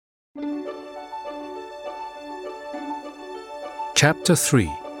Chapter 3.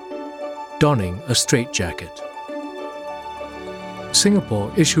 Donning a Straitjacket.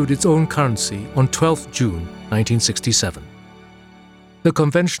 Singapore issued its own currency on 12 June 1967. The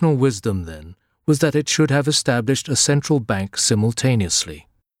conventional wisdom then was that it should have established a central bank simultaneously.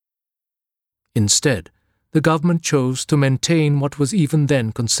 Instead, the government chose to maintain what was even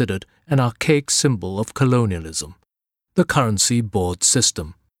then considered an archaic symbol of colonialism, the currency board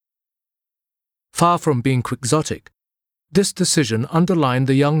system. Far from being quixotic, this decision underlined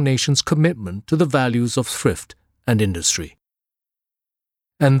the young nation's commitment to the values of thrift and industry.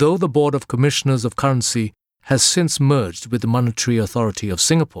 And though the Board of Commissioners of Currency has since merged with the Monetary Authority of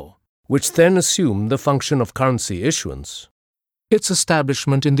Singapore, which then assumed the function of currency issuance, its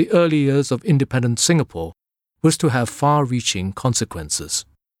establishment in the early years of independent Singapore was to have far-reaching consequences.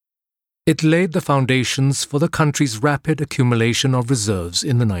 It laid the foundations for the country's rapid accumulation of reserves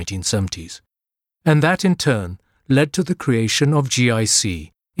in the 1970s, and that in turn led to the creation of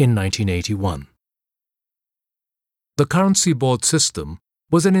GIC in 1981. The currency board system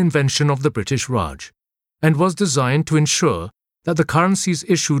was an invention of the British Raj and was designed to ensure that the currencies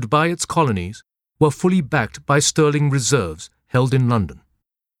issued by its colonies were fully backed by sterling reserves held in London.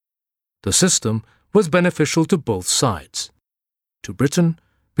 The system was beneficial to both sides. To Britain,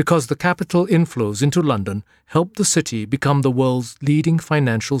 because the capital inflows into London helped the city become the world's leading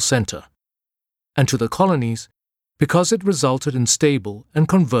financial centre, and to the colonies, because it resulted in stable and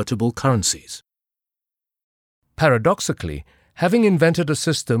convertible currencies. Paradoxically, having invented a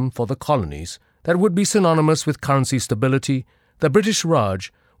system for the colonies that would be synonymous with currency stability, the British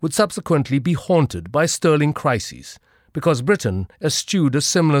Raj would subsequently be haunted by sterling crises because Britain eschewed a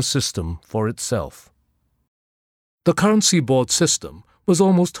similar system for itself. The currency board system was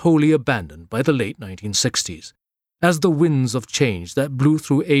almost wholly abandoned by the late 1960s, as the winds of change that blew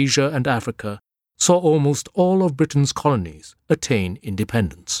through Asia and Africa saw almost all of Britain's colonies attain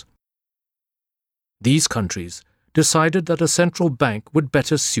independence. These countries decided that a central bank would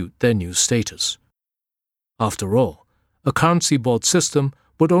better suit their new status. After all, a currency board system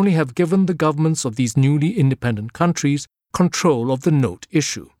would only have given the governments of these newly independent countries control of the note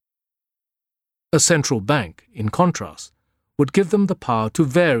issue. A central bank, in contrast, would give them the power to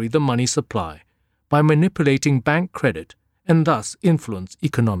vary the money supply by manipulating bank credit and thus influence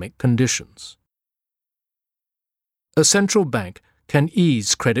economic conditions. A central bank can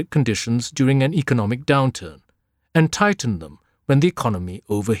ease credit conditions during an economic downturn and tighten them when the economy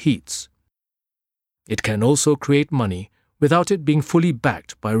overheats. It can also create money without it being fully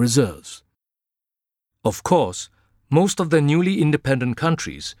backed by reserves. Of course, most of the newly independent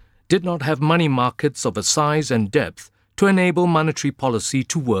countries did not have money markets of a size and depth to enable monetary policy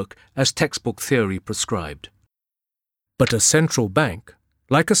to work as textbook theory prescribed. But a central bank,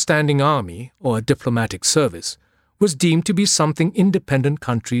 like a standing army or a diplomatic service, was deemed to be something independent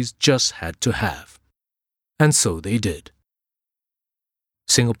countries just had to have. And so they did.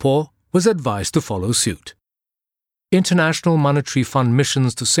 Singapore was advised to follow suit. International Monetary Fund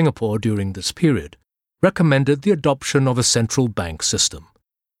missions to Singapore during this period recommended the adoption of a central bank system.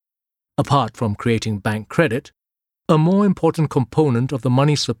 Apart from creating bank credit, a more important component of the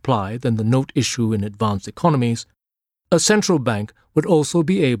money supply than the note issue in advanced economies, a central bank would also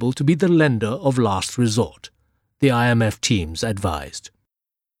be able to be the lender of last resort, the IMF teams advised.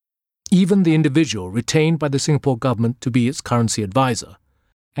 Even the individual retained by the Singapore government to be its currency advisor,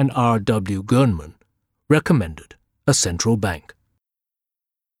 and R.W. Gurnman, recommended a central bank.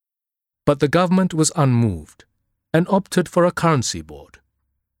 But the government was unmoved and opted for a currency board.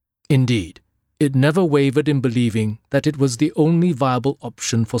 Indeed, it never wavered in believing that it was the only viable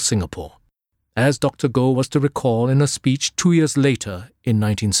option for Singapore, as Dr. Goh was to recall in a speech 2 years later in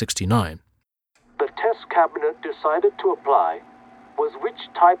 1969. The test cabinet decided to apply was which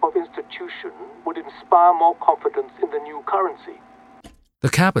type of institution would inspire more confidence in the new currency. The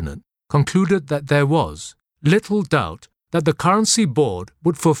cabinet concluded that there was little doubt that the currency board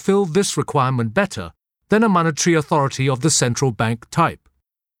would fulfill this requirement better than a monetary authority of the central bank type.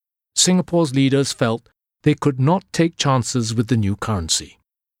 Singapore's leaders felt they could not take chances with the new currency.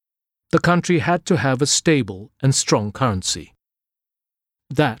 The country had to have a stable and strong currency.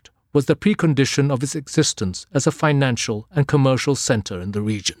 That was the precondition of its existence as a financial and commercial center in the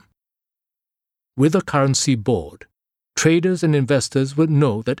region. With a currency board, traders and investors would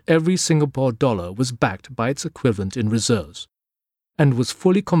know that every Singapore dollar was backed by its equivalent in reserves and was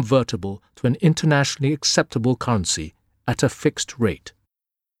fully convertible to an internationally acceptable currency at a fixed rate.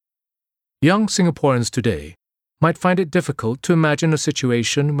 Young Singaporeans today might find it difficult to imagine a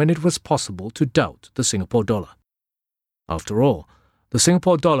situation when it was possible to doubt the Singapore dollar. After all, the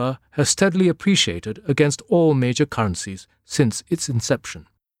Singapore dollar has steadily appreciated against all major currencies since its inception.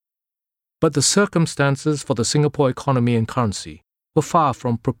 But the circumstances for the Singapore economy and currency were far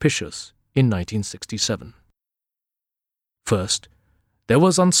from propitious in 1967. First, there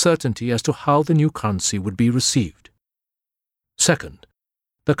was uncertainty as to how the new currency would be received. Second,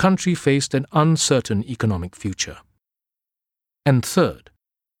 the country faced an uncertain economic future. And third,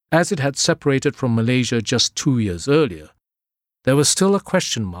 as it had separated from Malaysia just 2 years earlier, there was still a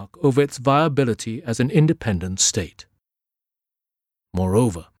question mark over its viability as an independent state.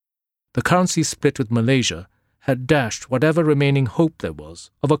 Moreover, the currency split with Malaysia had dashed whatever remaining hope there was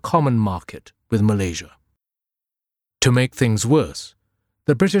of a common market with Malaysia. To make things worse,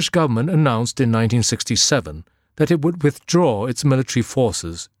 the British government announced in 1967 that it would withdraw its military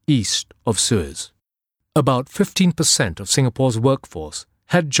forces east of Suez. About 15% of Singapore's workforce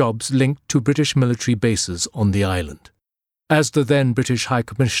had jobs linked to British military bases on the island. As the then British High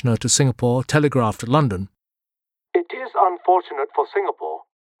Commissioner to Singapore telegraphed London, "It is unfortunate for Singapore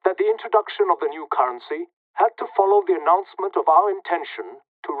that the introduction of the new currency had to follow the announcement of our intention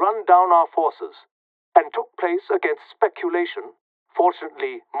to run down our forces, and took place against speculation,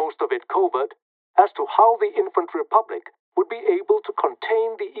 fortunately most of it covert, as to how the infant republic would be able to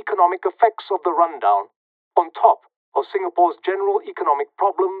contain the economic effects of the rundown, on top of Singapore's general economic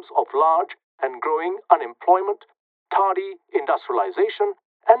problems of large and growing unemployment, tardy industrialization,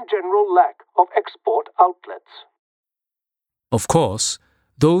 and general lack of export outlets." Of course,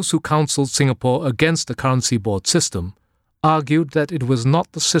 those who counseled Singapore against the currency board system argued that it was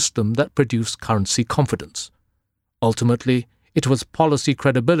not the system that produced currency confidence. Ultimately, it was policy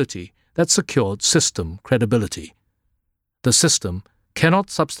credibility that secured system credibility. The system cannot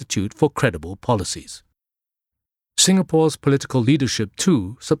substitute for credible policies. Singapore's political leadership,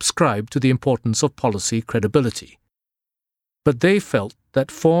 too, subscribed to the importance of policy credibility. But they felt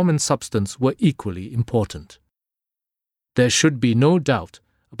that form and substance were equally important. There should be no doubt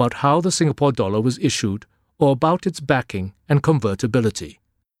about how the Singapore dollar was issued or about its backing and convertibility.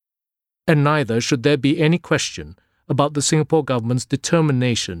 And neither should there be any question about the Singapore government's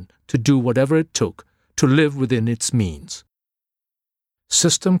determination to do whatever it took to live within its means.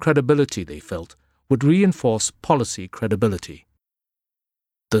 System credibility, they felt, would reinforce policy credibility.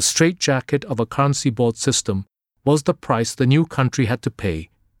 The straitjacket of a currency board system was the price the new country had to pay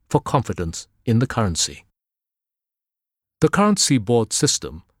for confidence in the currency. The currency board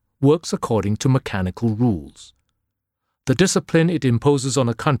system works according to mechanical rules. The discipline it imposes on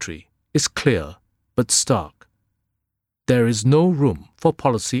a country is clear but stark. There is no room for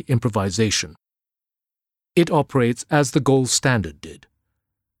policy improvisation. It operates as the gold standard did.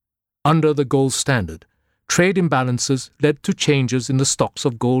 Under the gold standard, trade imbalances led to changes in the stocks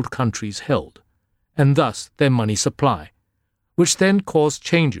of gold countries held, and thus their money supply, which then caused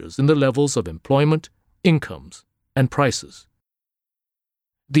changes in the levels of employment, incomes, and prices.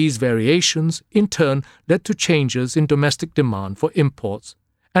 These variations, in turn, led to changes in domestic demand for imports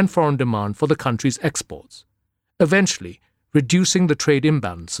and foreign demand for the country's exports, eventually reducing the trade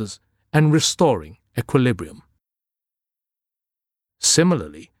imbalances and restoring equilibrium.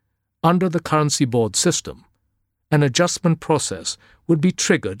 Similarly, under the currency board system, an adjustment process would be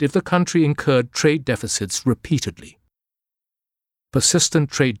triggered if the country incurred trade deficits repeatedly. Persistent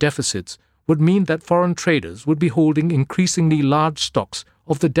trade deficits would mean that foreign traders would be holding increasingly large stocks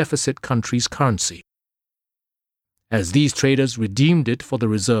of the deficit country's currency. As these traders redeemed it for the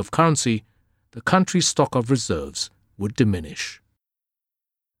reserve currency, the country's stock of reserves would diminish.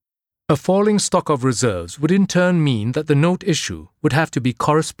 A falling stock of reserves would in turn mean that the note issue would have to be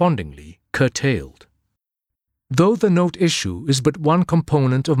correspondingly curtailed. Though the note issue is but one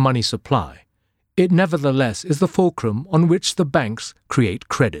component of money supply, it nevertheless is the fulcrum on which the banks create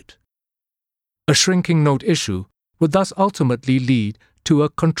credit. A shrinking note issue would thus ultimately lead to a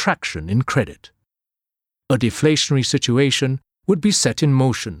contraction in credit. A deflationary situation would be set in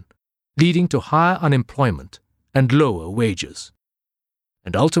motion, leading to higher unemployment and lower wages,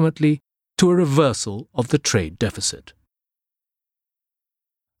 and ultimately to a reversal of the trade deficit.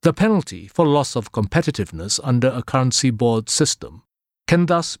 The penalty for loss of competitiveness under a currency board system can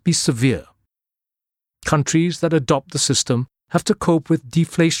thus be severe. Countries that adopt the system have to cope with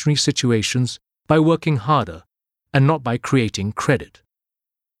deflationary situations by working harder and not by creating credit.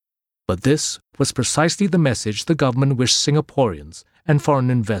 But this was precisely the message the government wished Singaporeans and foreign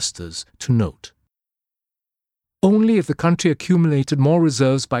investors to note. Only if the country accumulated more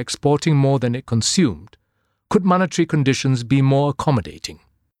reserves by exporting more than it consumed could monetary conditions be more accommodating.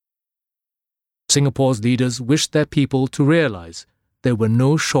 Singapore's leaders wished their people to realize there were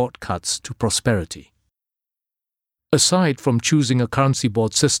no shortcuts to prosperity. Aside from choosing a currency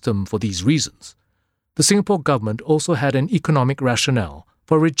board system for these reasons, the Singapore government also had an economic rationale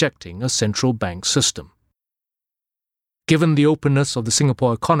for rejecting a central bank system. Given the openness of the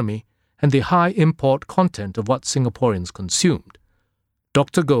Singapore economy and the high import content of what Singaporeans consumed,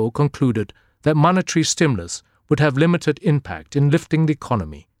 Dr. Goh concluded that monetary stimulus would have limited impact in lifting the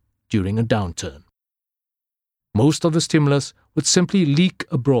economy during a downturn. Most of the stimulus would simply leak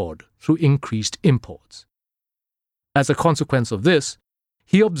abroad through increased imports. As a consequence of this,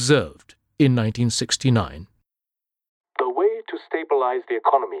 he observed in 1969, "The way to stabilize the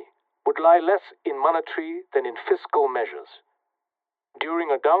economy would lie less in monetary than in fiscal measures.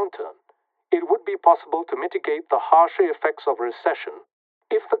 During a downturn, it would be possible to mitigate the harsher effects of recession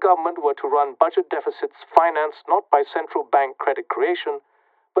if the government were to run budget deficits financed not by central bank credit creation,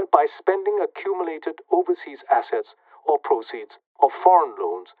 but by spending accumulated overseas assets or proceeds of foreign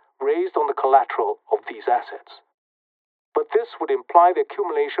loans raised on the collateral of these assets. But this would imply the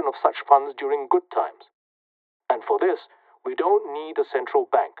accumulation of such funds during good times. And for this, we don't need a central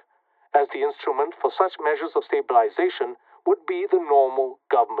bank, as the instrument for such measures of stabilization would be the normal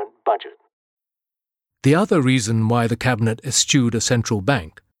government budget." The other reason why the cabinet eschewed a central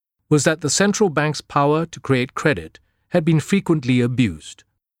bank was that the central bank's power to create credit had been frequently abused.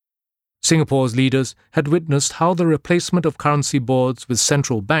 Singapore's leaders had witnessed how the replacement of currency boards with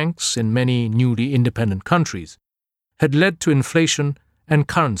central banks in many newly independent countries had led to inflation and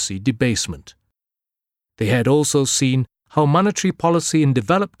currency debasement. They had also seen how monetary policy in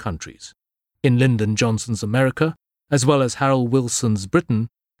developed countries, in Lyndon Johnson's America as well as Harold Wilson's Britain,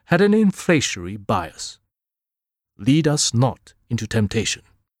 had an inflationary bias. Lead us not into temptation.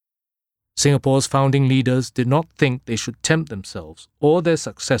 Singapore's founding leaders did not think they should tempt themselves or their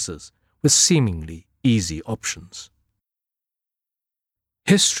successors with seemingly easy options.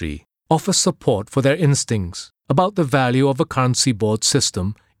 History offers support for their instincts about the value of a currency board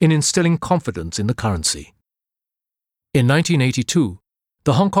system in instilling confidence in the currency. In 1982,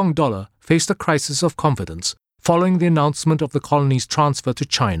 the Hong Kong dollar faced a crisis of confidence following the announcement of the colony's transfer to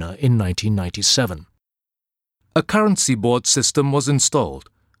China in 1997. A currency board system was installed,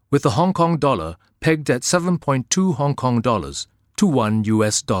 with the Hong Kong dollar pegged at 7.2 Hong Kong dollars to $1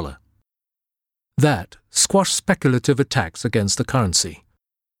 US. That squashed speculative attacks against the currency.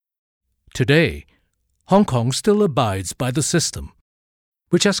 Today, Hong Kong still abides by the system,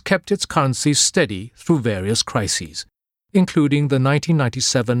 which has kept its currency steady through various crises, including the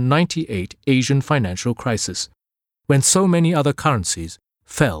 1997-98 Asian financial crisis, when so many other currencies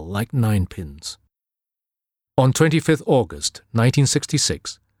fell like ninepins. On 25 August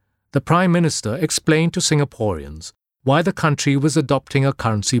 1966, the Prime Minister explained to Singaporeans why the country was adopting a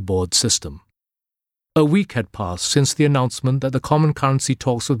currency board system. A week had passed since the announcement that the common currency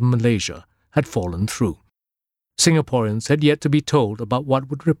talks with Malaysia had fallen through. Singaporeans had yet to be told about what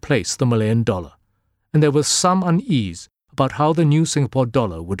would replace the Malayan dollar, and there was some unease about how the new Singapore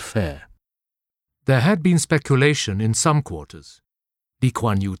dollar would fare. There had been speculation in some quarters, Lee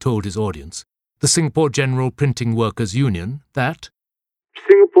Kuan Yew told his audience, the Singapore General Printing Workers' Union, that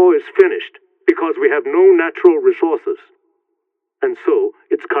 "Singapore is finished because we have no natural resources, and so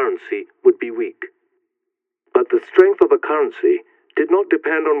its currency would be weak." But the strength of a currency did not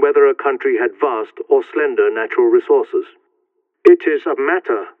depend on whether a country had vast or slender natural resources. It is a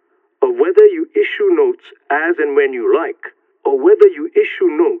matter of whether you issue notes as and when you like, or whether you issue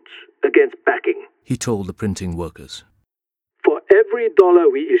notes against backing, he told the printing workers. "For every dollar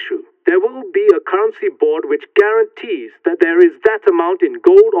we issue, there will be a currency board which guarantees that there is that amount in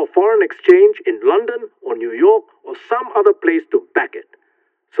gold or foreign exchange in London or New York or some other place to back it,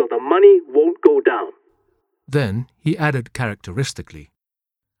 so the money won't go down." Then he added characteristically,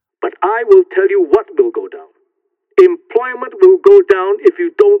 "But I will tell you what will go down. Employment will go down if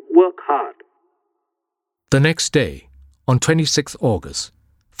you don't work hard." The next day, on 26 August,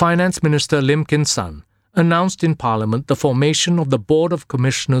 Finance Minister Lim Kim San announced in Parliament the formation of the Board of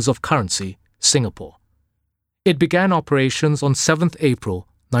Commissioners of Currency, Singapore. It began operations on 7th April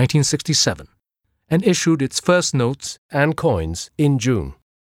 1967 and issued its first notes and coins in June.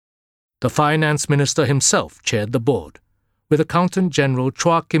 The Finance Minister himself chaired the board, with Accountant General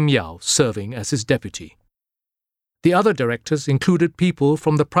Chua Kim Yao serving as his deputy. The other directors included people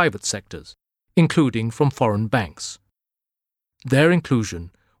from the private sectors, including from foreign banks. Their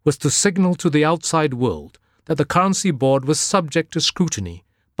inclusion was to signal to the outside world that the currency board was subject to scrutiny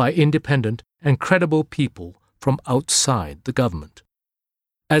by independent and credible people from outside the government.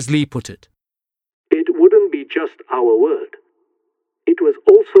 As Lee put it, "It wouldn't be just our word. It was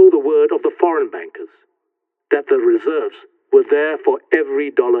also the word of the foreign bankers, that the reserves were there for every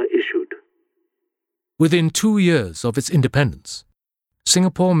dollar issued." Within 2 years of its independence,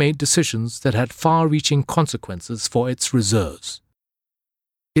 Singapore made decisions that had far-reaching consequences for its reserves.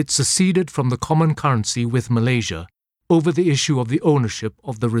 It seceded from the common currency with Malaysia over the issue of the ownership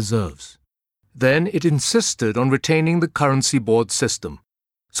of the reserves. Then it insisted on retaining the currency board system,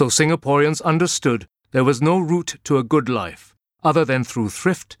 so Singaporeans understood there was no route to a good life other than through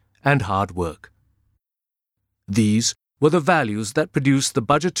thrift and hard work. These were the values that produced the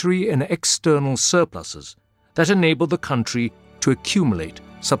budgetary and external surpluses that enabled the country to accumulate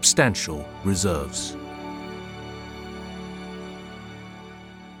substantial reserves.